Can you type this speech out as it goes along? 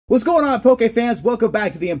What's going on, Poke fans? Welcome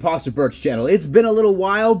back to the Imposter Birch channel. It's been a little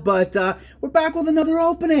while, but we're back with another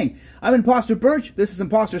opening. I'm Imposter Birch. This is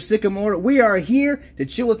Imposter Sycamore. We are here to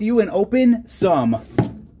chill with you and open some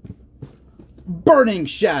Burning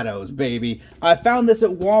Shadows, baby. I found this at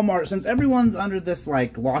Walmart. Since everyone's under this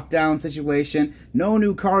like lockdown situation, no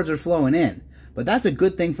new cards are flowing in. But that's a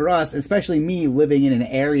good thing for us, especially me living in an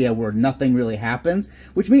area where nothing really happens,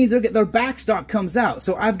 which means their backstock comes out.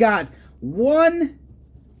 So I've got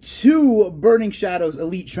two Burning Shadows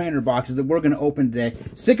Elite Trainer boxes that we're going to open today.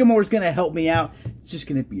 Sycamore's going to help me out. It's just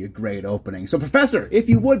going to be a great opening. So, Professor, if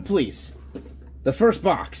you would, please, the first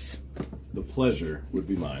box. The pleasure would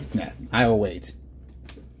be mine. Yeah, I will wait.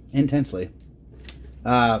 Intensely.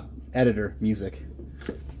 Editor, music.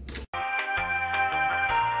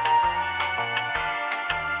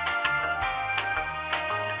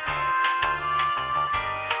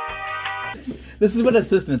 This is what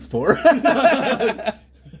assistant's for.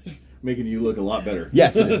 Making you look a lot better.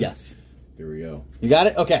 Yes, yes. Here we go. You got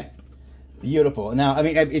it? Okay. Beautiful. Now, I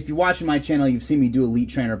mean, if you're watching my channel, you've seen me do Elite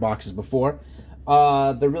Trainer boxes before.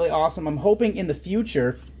 They're really awesome. I'm hoping in the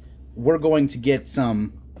future, we're going to get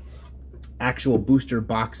some actual booster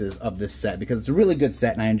boxes of this set because it's a really good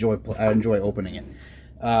set and I enjoy opening it.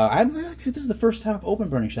 Actually, this is the first time I've opened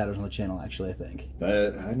Burning Shadows on the channel, actually, I think.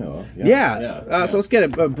 I know of. Yeah. So let's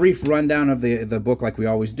get a brief rundown of the book like we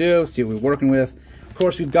always do, see what we're working with. Of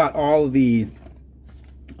course, we've got all the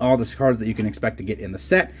cards that you can expect to get in the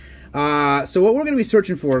set. So what we're going to be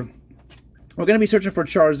searching for,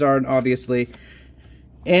 Charizard, obviously,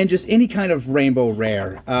 and just any kind of Rainbow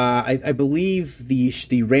Rare. I believe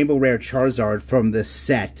the Rainbow Rare Charizard from this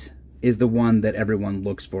set is the one that everyone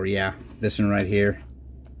looks for. Yeah, this one right here.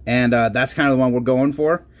 And that's kind of the one we're going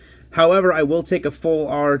for. However, I will take a full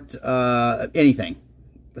art anything,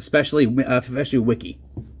 especially Wiki.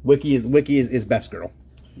 Wiki is best girl.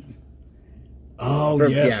 Oh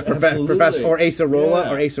yes, Professor or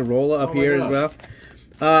Acerola up here as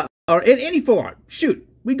well. Or any full art. Shoot,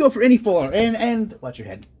 we go for any full art. And watch your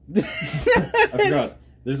head. I forgot.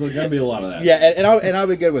 There's going to be a lot of that. Yeah, and I'll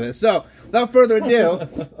be good with it. So without further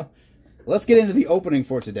ado, let's get into the opening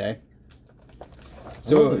for today.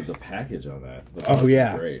 So the package on that. Oh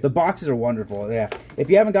yeah, great. The boxes are wonderful. Yeah, if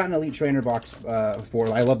you haven't gotten an Elite Trainer box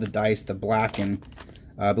before, I love the dice, the black and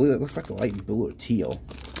I believe it looks like a light blue or teal,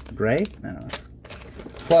 gray. I don't know.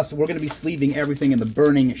 Plus, we're going to be sleeving everything in the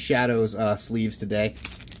Burning Shadows sleeves today.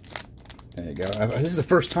 There you go. This is the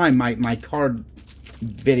first time my card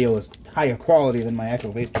video is higher quality than my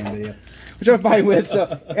actual face cam video, which I'm fine with.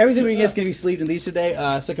 So everything we get is going to be sleeved in these today.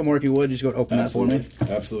 Sycamore, if you would, just go open that for me.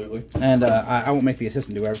 Absolutely. And I won't make the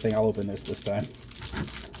assistant do everything. I'll open this time.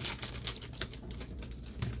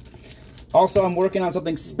 Also, I'm working on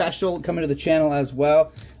something special coming to the channel as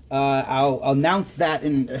well. I'll announce that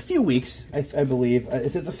in a few weeks, I believe.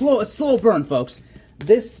 It's a slow burn, folks.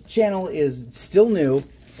 This channel is still new,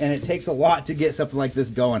 and it takes a lot to get something like this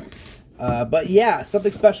going. But yeah,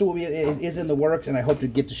 something special is in the works, and I hope to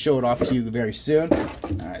get to show it off to you very soon. All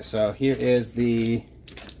right, so here is the...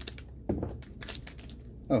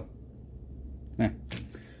 Oh. Eh.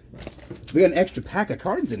 We got an extra pack of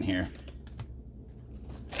cards in here.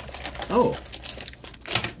 Oh,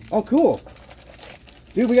 cool.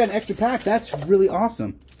 Dude, we got an extra pack. That's really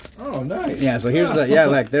awesome. Oh, nice. Yeah, so here's the,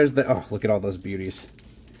 like, there's the, oh, look at all those beauties.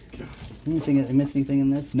 Missed anything in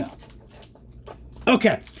this? No.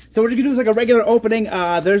 Okay, so we're just going to do this like a regular opening.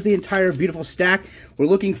 There's the entire beautiful stack. We're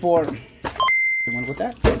looking for, you want to put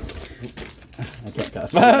that? I can't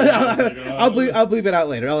cuss. I'll bleep it out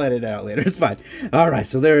later. I'll edit it out later. It's fine. All right,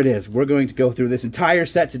 so there it is. We're going to go through this entire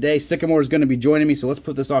set today. Sycamore is going to be joining me, so let's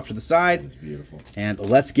put this off to the side. It's beautiful. And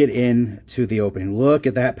let's get into the opening. Look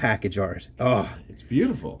at that package art. Oh, it's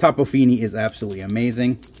beautiful. Tapu Fini is absolutely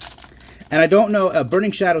amazing. And I don't know,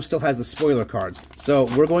 Burning Shadow still has the spoiler cards, so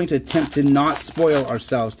we're going to attempt to not spoil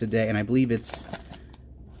ourselves today. And I believe it's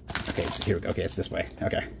okay. It's here we go. Okay, it's this way.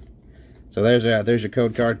 Okay, so there's your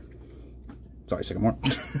code card. Sorry, Sycamore.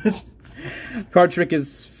 Card trick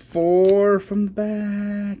is 4 from the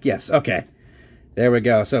back. Yes, okay. There we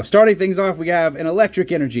go. So starting things off, we have an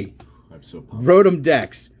Electric Energy. I'm so pumped. Rotom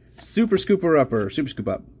Dex. Super Scooper Upper. Super Scoop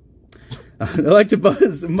Up.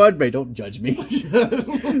 Electabuzz. Mudbray. Don't judge me.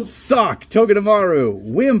 Sock. Togedemaru.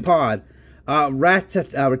 Wimpod.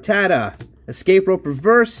 Rattata. Escape Rope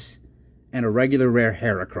Reverse. And a regular rare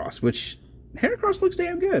Heracross, which... Heracross looks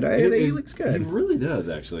damn good. He looks good. He really does,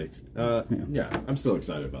 actually. Yeah, I'm still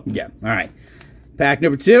excited about that. Yeah. All right. Pack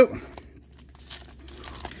number 2.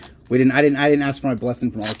 I didn't ask for my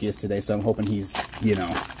blessing from Arceus today, so I'm hoping he's,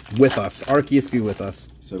 with us. Arceus be with us.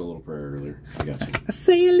 I said a little prayer earlier. I got you. I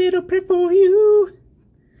say a little prayer for you.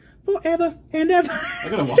 forever and ever. I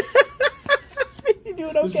gotta watch. You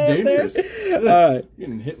doing This is okay up dangerous. there? All right.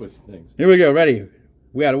 Getting hit with things. Here we go. Ready?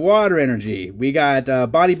 We got water energy. We got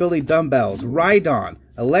bodybuilding dumbbells. Rhydon.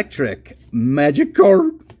 Electric.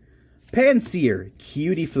 Magikarp. Panseer.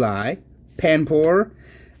 Cutie Fly. Panpour.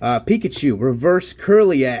 Pikachu. Reverse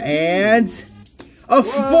Curlia. And a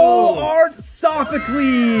full art Sophocles.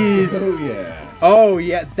 Oh yeah. Oh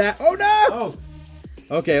yeah. That. Oh no. Oh.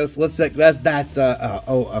 Okay, let's check. That's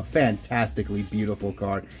a fantastically beautiful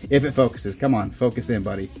card. If it focuses, come on, focus in,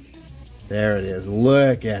 buddy. There it is.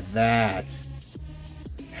 Look at that.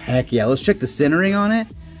 Heck yeah! Let's check the centering on it.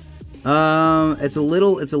 It's a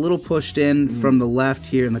little pushed in from the left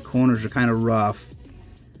here, and the corners are kind of rough.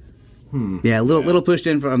 Yeah, a little pushed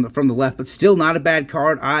in from the left, but still not a bad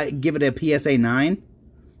card. I give it a PSA 9.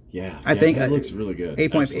 Yeah, I think it looks really good.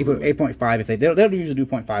 8.5 if they don't usually do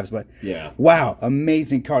 0.5s, but yeah. Wow,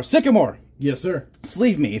 amazing card. Sycamore. Yes, sir.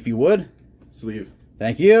 Sleeve me if you would. Sleeve.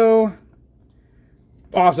 Thank you.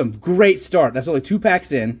 Awesome, great start. That's only 2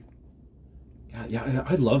 packs in. Yeah,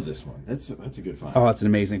 I love this one. That's a good find. Oh, that's an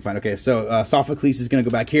amazing find. Okay, so Sophocles is going to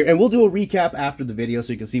go back here, and we'll do a recap after the video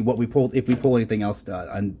so you can see what we pulled, if we pull anything else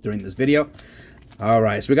during this video. All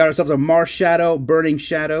right, so we got ourselves a Marshadow Burning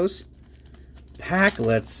Shadows pack.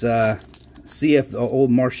 Let's see if the old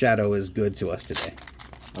Marshadow is good to us today.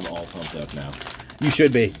 I'm all pumped up now. You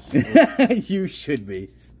should be. You should be.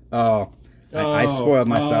 Oh, I spoiled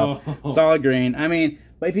myself. Solid green. I mean,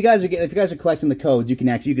 but if you guys are collecting the codes, you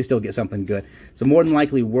can still get something good. So more than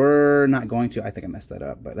likely, we're not going to. I think I messed that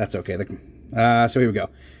up, but that's okay. So here we go.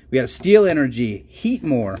 We got a Steel Energy,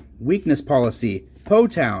 Heatmore, Weakness Policy,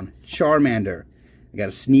 Potown, Charmander. We got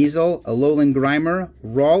a Sneasel, a Alolan Grimer,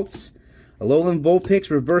 Ralts, Alolan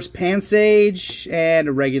Vulpix, Reverse Pansage, and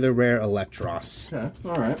a regular rare Electros. Okay,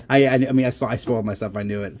 all right. I mean, I spoiled myself. I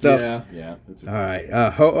knew it. So yeah. That's all right,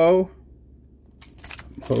 Ho-Oh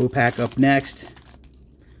pack up next.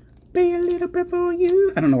 Be a little bit for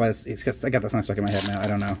you. I don't know why it's because I got the song stuck in my head now. I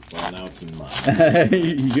don't know. Well, now it's in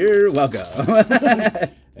mine. You're welcome.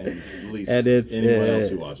 And at least and it's anyone else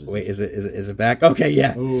who watches. Wait, this. is it back? Okay,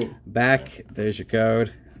 yeah. Ooh, back. yeah. There's your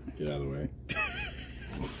code. Get out of the way.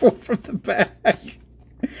 From the back.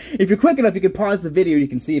 If you're quick enough, you can pause the video. You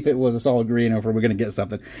can see if it was a solid green or if we're gonna get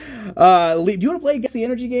something. Do you want to play Guess the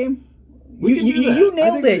Energy game? You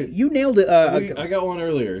nailed it. You nailed it. I got one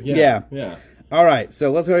earlier. Yeah. All right,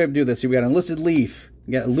 so let's go ahead and do this. So we got Enlisted Leaf,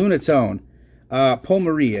 we got Lunatone,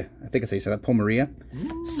 Polmaria, I think I say that, Polmaria,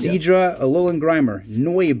 Seadra, Alolan Grimer,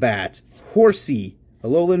 Noibat, Horsey,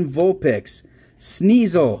 Alolan Vulpix,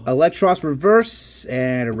 Sneasel, Electros Reverse,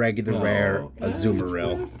 and a regular rare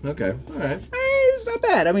Azumarill. Okay, all right. It's not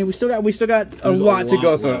bad. I mean, we still got a lot to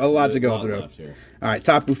go through. A lot to go through. All right,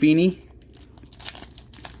 Tapu Fini.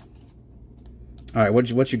 All right,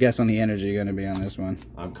 what's your guess on the energy going to be on this one?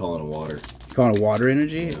 I'm calling a water. Calling a water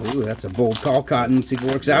energy? Ooh, that's a bold call, Cotton. See if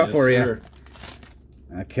it works out for you.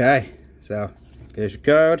 Okay, so there's your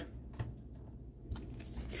code.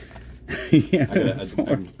 Yeah,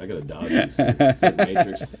 I gotta dodge these things. It's like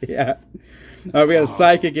Matrix. Yeah. We got a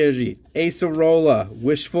Psychic Energy, Acerola,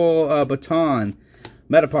 Wishful Baton,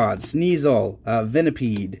 Metapod, Sneasel,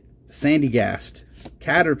 Venipede, Sandygast,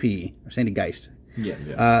 Caterpie, or Sandygeist. Yeah.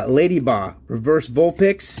 Ladyba, Reverse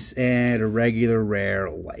Vulpix, and a regular rare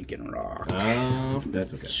Lycanroc.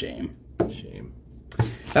 That's okay. Shame.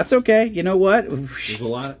 That's okay. You know what? There's a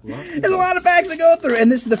lot of packs to go through,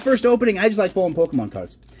 and this is the first opening. I just like pulling Pokemon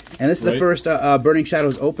cards, and this is the first Burning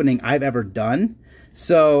Shadows opening I've ever done.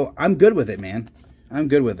 So I'm good with it, man. I'm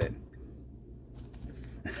good with it.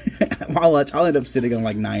 I'll end up sitting on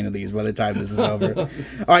like 9 of these by the time this is over. All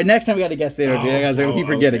right, next time we got to guess the energy. I keep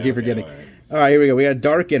forgetting. Keep. All right, here we go. We got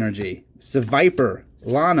Dark Energy, Seviper,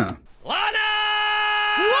 Lana. What?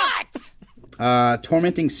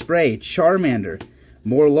 Tormenting Spray, Charmander,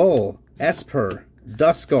 Morlul, Esper,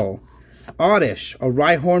 Duskull, Oddish, a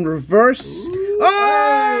Rhyhorn Reverse.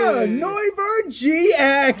 Oh, Noivern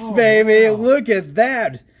GX, baby. Wow. Look at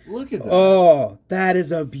that. Look at that. Oh, that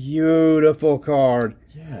is a beautiful card.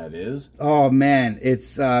 Yeah, it is. Oh, man.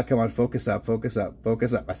 It's, come on, focus up.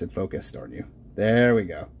 I said focus, darn you. There we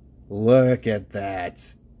go. Look at that.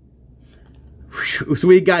 So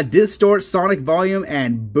we got Distort, Sonic Volume,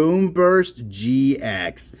 and Boom Burst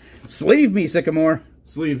GX. Sleeve me, Sycamore.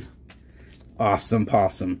 Sleeve. Awesome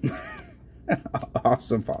Possum.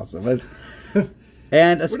 Awesome Possum.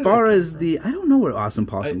 And as far as I don't know where Awesome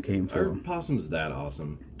Possum came from. Our Possum's that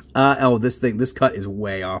awesome. This cut is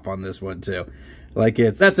way off on this one too. Like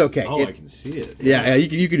that's okay. Oh, I can see it. Yeah,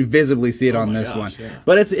 you can visibly see it on this one. Yeah.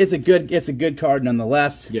 But it's a good card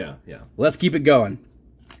nonetheless. Yeah. Let's keep it going.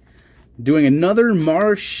 Doing another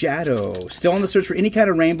Mars Shadow. Still on the search for any kind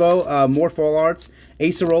of rainbow. More full arts.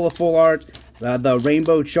 Acerola full art. The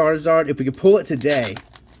Rainbow Charizard. If we could pull it today.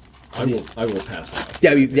 I will pass out.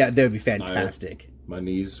 That would be fantastic. My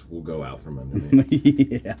knees will go out from under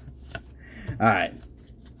me. Yeah. All right.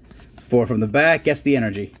 4 from the back. Guess the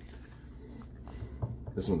energy.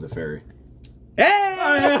 This one's a fairy. Hey!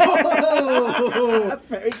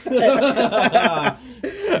 Fairy type.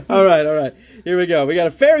 All right. Here we go. We got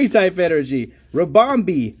a fairy type energy.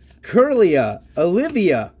 Rabombi, Curlia,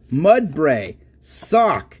 Olivia, Mudbray,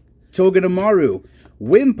 Sock, Togedemaru,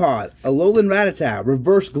 Wimpod, Alolan Rattata,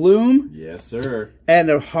 Reverse Gloom. Yes, sir. And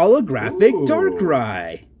a holographic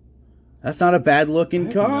Darkrai. That's not a bad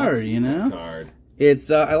looking card, you know?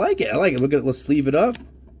 It's I like it. Let's sleeve it up.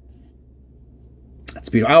 That's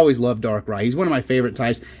beautiful. I always loved Darkrai. He's one of my favorite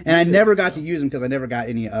types, and I never got to use him because I never got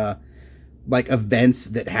any like events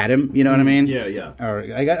that had him. You know what I mean? Yeah. Or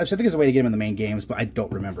I think there's a way to get him in the main games, but I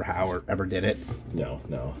don't remember how or ever did it. No,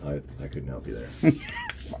 I couldn't help you there.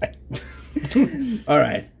 It's fine. All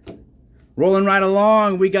right, rolling right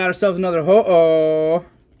along. We got ourselves another ho-oh.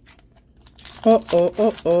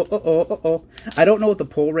 I don't know what the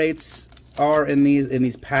pull rates are in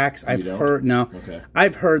these packs. I've heard Okay.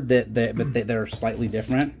 I've heard that they're slightly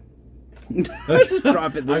different. I just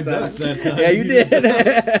drop it this time. Yeah, you did.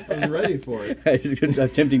 I was ready for it. I was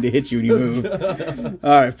attempting to hit you and you moved.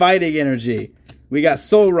 All right, fighting energy. We got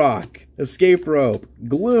Solrock, Escape Rope,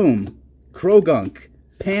 Gloom, Krogunk,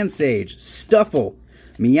 Pansage, Stuffle,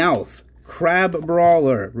 Meowth, Crab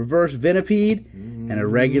Brawler, Reverse Venipede, and a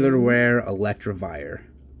regular rare Electivire.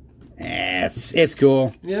 It's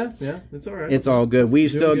cool. Yeah, it's all right. It's all good. We've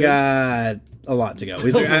still got a lot to go.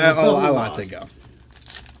 We still got a lot to go.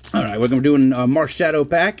 All right, we're going to be doing a Mars Shadow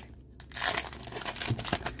pack.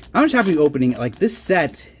 I'm just happy opening it. Like, this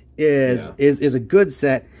set is a good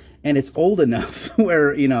set, and it's old enough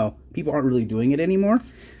where, you know, people aren't really doing it anymore.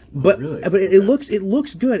 But it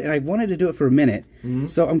looks good, and I wanted to do it for a minute.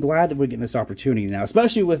 So I'm glad that we're getting this opportunity now,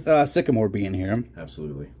 especially with Sycamore being here.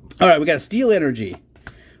 Absolutely. All right, we got a Steel Energy,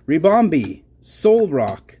 Ribombi,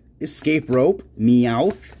 Solrock, Escape Rope,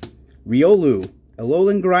 Meowth, Riolu,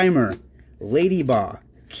 Alolan Grimer, Ladyba,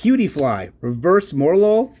 Cutiefly, Reverse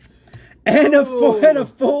Morlul, and a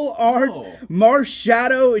full art Mars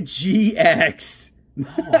Shadow GX.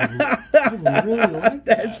 I really like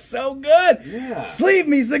that. That's so good. Yeah. Sleeve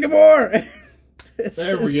me, Sycamore.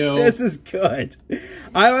 There we go. This is good.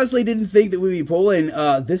 I honestly didn't think that we'd be pulling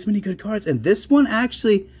this many good cards, and this one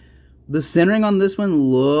actually, the centering on this one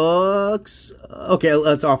looks okay.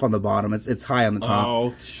 It's off on the bottom. It's high on the top.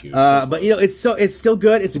 Oh shoot! But you know, it's still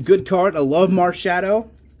good. It's a good card. I love Mars Shadow.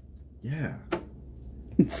 Yeah.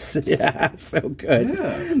 Yeah, it's so good.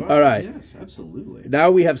 Yeah. All right. Yes, absolutely. Now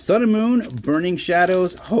we have Sun and Moon, Burning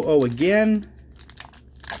Shadows, Ho-Oh again.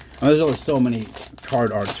 Oh, there's only so many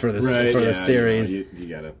card arts for this series. You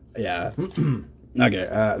got it. Yeah. Okay.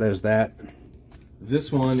 There's that.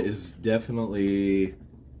 This one is definitely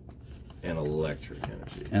an electric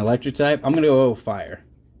energy. An electric type. I'm gonna go fire.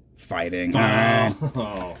 Fighting. All right. Oh.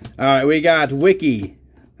 All right. We got Wiki.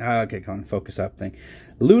 Okay, come on, focus up thing.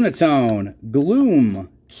 Lunatone, Gloom,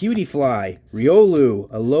 Cutiefly, Riolu,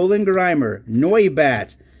 Alolan Grimer,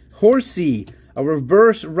 Noibat, Horsey, a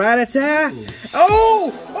Reverse Rattata.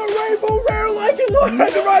 Oh! A Rainbow Rare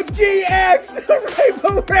Lycanroc GX! A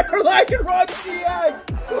Rainbow Rare Lycanroc GX!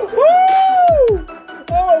 Woo!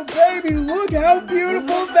 Oh, baby, look how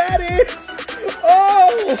beautiful that is!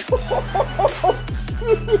 Oh!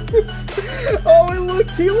 Oh,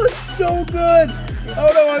 he looks so good! Oh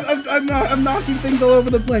no, I'm knocking things all over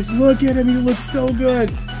the place. Look at him, he looks so good.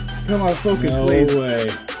 Come on, focus, please. No way.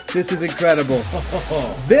 This is incredible.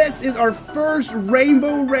 This is our first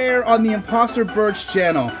Rainbow Rare on the Imposter Birch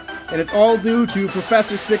channel. And it's all due to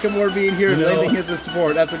Professor Sycamore being here and lending his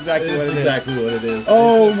support. That's exactly what it is. Exactly what it is.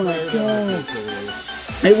 Oh my god.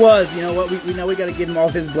 It was. You know what? We know we got to give him all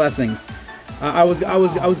his blessings. I was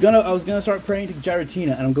gonna start praying to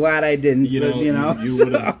Giratina, and I'm glad I didn't. You would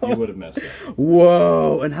have messed up.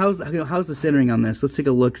 Whoa! And how's the centering on this? Let's take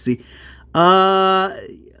a look. See, the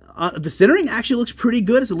centering actually looks pretty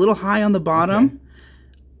good. It's a little high on the bottom. Okay.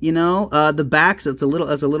 You know, the backs. There's a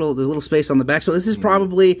little space on the back. So this is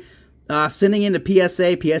probably sending into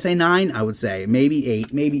PSA 9. I would say maybe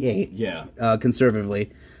 8. Yeah.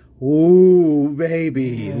 Conservatively. Ooh,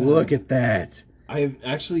 baby, look at that. I have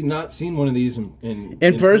actually not seen one of these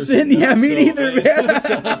in person. Yeah, me neither.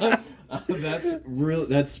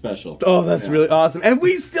 That's special. Oh, that's really awesome. And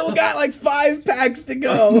we still got like 5 packs to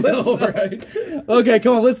go. Right? Okay,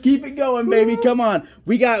 come on, let's keep it going, baby. Come on.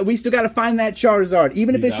 We still got to find that Charizard,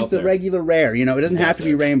 even if it's just a regular rare. You know, it doesn't have to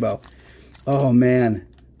be rainbow. Oh man.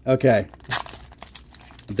 Okay.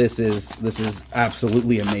 This is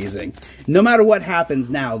absolutely amazing. No matter what happens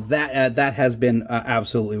now, that has been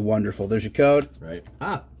absolutely wonderful. There's your code. Right.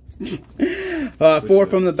 4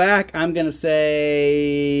 from the back. I'm gonna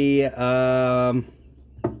say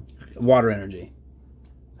water energy.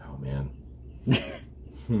 Oh man.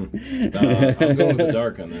 I'm going with the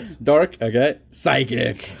dark on this. Dark. Okay.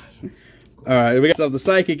 Psychic. All right. We got the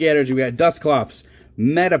psychic energy. We got Dusclops,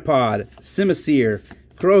 Metapod, Simisear,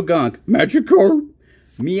 Krogunk, Magikarp,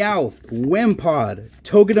 Meowth, Wimpod,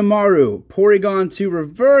 Togedemaru, Porygon 2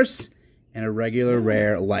 Reverse, and a regular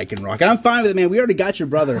rare Lycanroc. And I'm fine with it, man. We already got your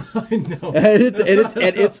brother. I know.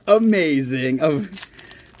 and it's amazing.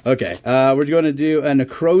 Okay, we're going to do a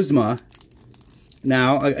Necrozma.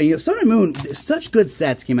 Now, you know, Sun and Moon, such good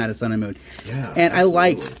sets came out of Sun and Moon. Yeah, and absolutely. I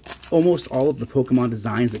liked almost all of the Pokemon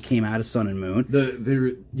designs that came out of Sun and Moon.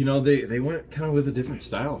 They went kind of with a different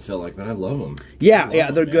style, I feel like, but I love them.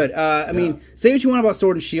 Yeah, they're good. I mean, say what you want about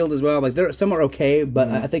Sword and Shield as well. Like, some are okay, but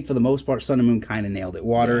I think for the most part, Sun and Moon kind of nailed it.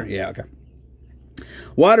 Water, yeah, okay.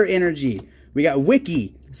 Water energy. We got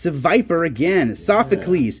Wiki, Seviper again,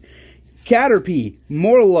 Sophocles, Caterpie,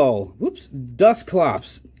 Morlul,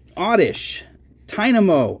 Dusclops, Oddish,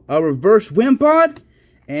 Tynamo, a reverse Wimpod,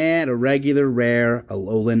 and a regular rare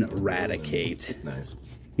Alolan Raticate. Nice.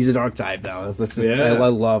 He's a dark type now. I love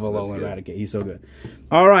Alolan Raticate. He's so good.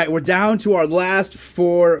 All right, we're down to our last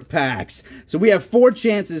 4 packs. So we have 4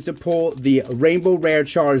 chances to pull the Rainbow Rare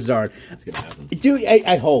Charizard. That's gonna happen. Dude,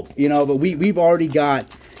 I hope, you know, but we've already got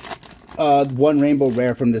 1 Rainbow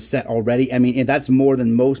Rare from this set already. I mean, and that's more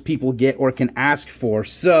than most people get or can ask for.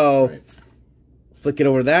 So, right. Flick it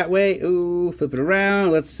over that way. Ooh, flip it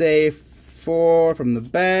around. Let's say 4 from the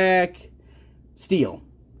back. Steel.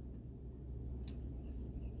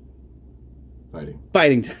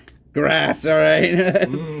 Fighting. Grass, all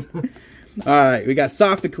right. All right, we got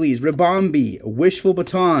Sophocles, Ribombee, Wishful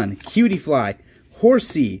Baton, Cutiefly,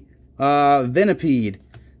 Horsey, Venipede,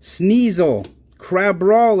 Sneasel,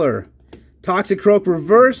 Crabrawler, Toxicroak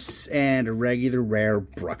Reverse, and a regular rare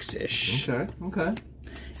Bruxish. Okay.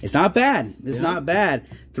 It's not bad. It's not bad.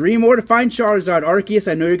 3 more to find Charizard. Arceus,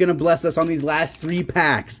 I know you're going to bless us on these last 3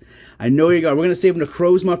 packs. I know you're going to. We're going to save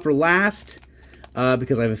Necrozma for last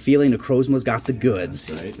because I have a feeling Necrozma's got the goods.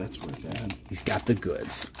 That's right. That's where it's at. He's got the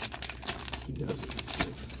goods. He does it.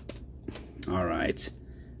 All right.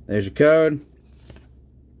 There's your code.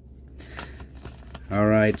 All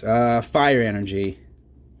right. Fire energy.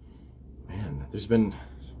 Man, there's been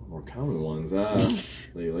some more common ones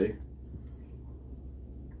lately.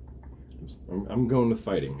 I'm going with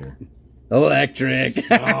fighting here. Electric.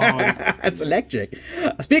 That's electric.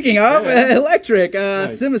 Speaking of electric,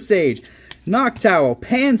 Simisage, Noctowl,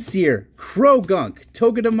 Pansear, Krogunk,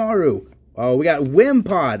 Togedemaru. We got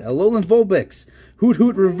Wimpod, Alolan Vulpix, Hoot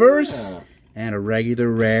Hoot Reverse, and a regular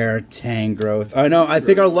rare Tangrowth. Oh no, I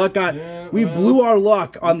think our luck got. We blew our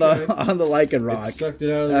luck on the Lycanroc. It sucked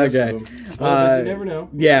it out of the rest of them. But you never know.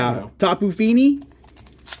 Yeah. Tapu Fini.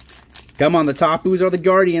 Come on, the Tapus are the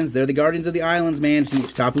guardians. They're the guardians of the islands, man.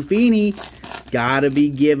 Tapu Fini gotta be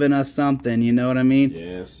giving us something. You know what I mean?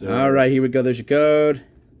 Yes, sir. All right, here we go. There's your code.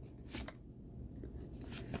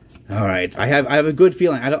 All right, I have a good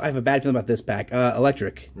feeling. I have a bad feeling about this pack.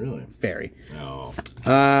 Electric. Really? Fairy. Oh.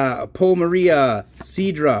 Polmaria,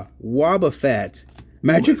 Seadra, Wobbuffet,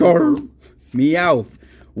 Magikarp, Meowth,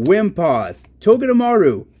 Wimpod,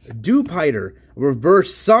 Togedemaru, Dewpider,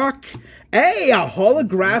 Reverse Sock. Hey, a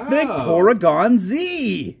holographic Porygon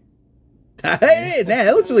Z. Hey, man,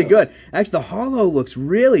 that looks really good. Actually, the holo looks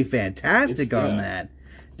really fantastic on that.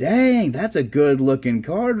 Dang, that's a good looking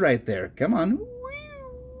card right there. Come on.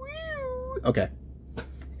 Okay.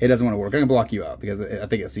 It doesn't want to work. I'm gonna block you out because I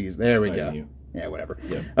think it sees. There we go. Yeah, whatever.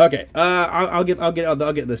 Yeah. Okay. I'll get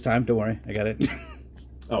this time. Don't worry. I got it.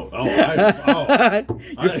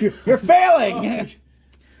 You're failing.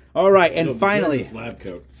 All right, and finally,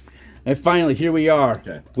 here we are.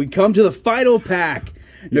 Okay. We come to the final pack,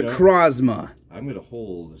 Necrozma. I'm gonna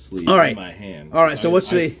hold the sleeve in my hand. All right, so what's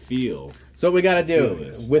the feel? So what we gotta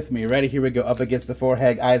do with me? Ready? Here we go. Up against the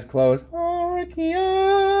forehead, eyes closed.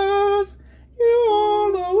 Arceus, you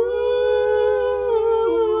are the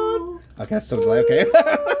one. Okay, so okay.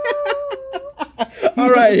 All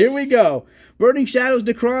right, here we go. Burning Shadows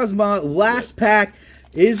Necrozma, last pack.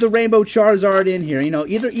 Is the Rainbow Charizard in here? You know,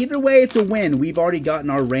 either way, it's a win. We've already gotten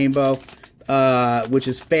our Rainbow, which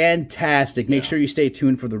is fantastic. Make sure you stay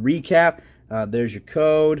tuned for the recap. There's your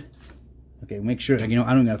code. Okay, make sure. You know,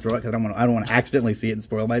 I'm gonna throw it because I don't want to accidentally see it and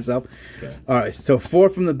spoil myself. Okay. All right, so 4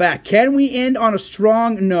 from the back. Can we end on a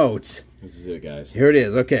strong note? This is it, guys. Here it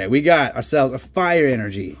is. Okay, we got ourselves a Fire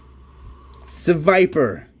Energy,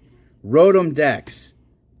 Seviper, Rotom Dex,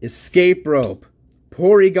 Escape Rope,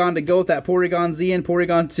 Porygon to go with that Porygon Z and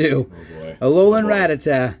Porygon 2, Alolan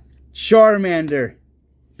Rattata, Charmander,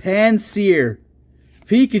 Pansear,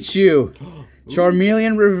 Pikachu,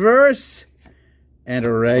 Charmeleon Reverse, and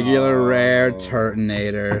a regular rare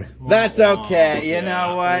Turtonator. That's okay. You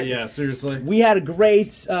know what? Yeah, seriously. We had a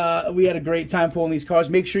great time pulling these cards.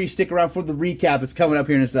 Make sure you stick around for the recap. It's coming up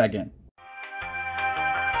here in a second.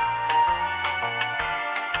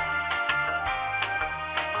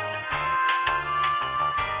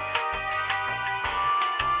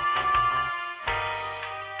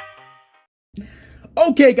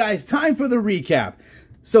 Okay, guys, time for the recap.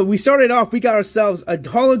 So we started off, we got ourselves a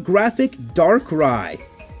holographic Darkrai.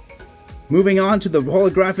 Moving on to the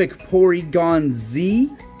holographic Porygon Z.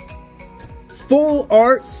 Full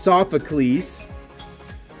art Sophocles.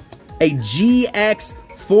 A GX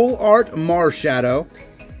full art Marshadow.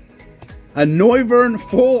 A Noivern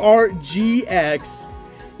full art GX.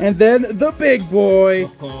 And then the big boy,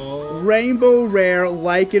 Rainbow Rare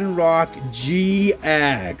Lycanroc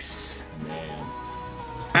GX.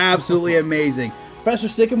 Absolutely amazing. Professor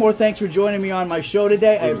Sycamore, thanks for joining me on my show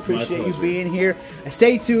today. I appreciate you being here.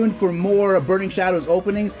 Stay tuned for more Burning Shadows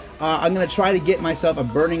openings. I'm going to try to get myself a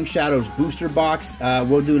Burning Shadows booster box.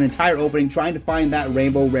 We'll do an entire opening trying to find that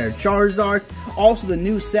Rainbow Rare Charizard. Also, the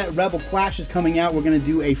new set Rebel Clash is coming out. We're going to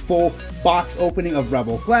do a full box opening of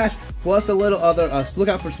Rebel Clash, plus a little other, look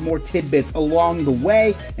out for some more tidbits along the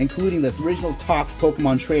way, including the original top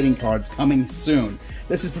Pokemon trading cards coming soon.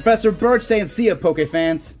 This is Professor Birch saying see ya, Poke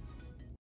fans.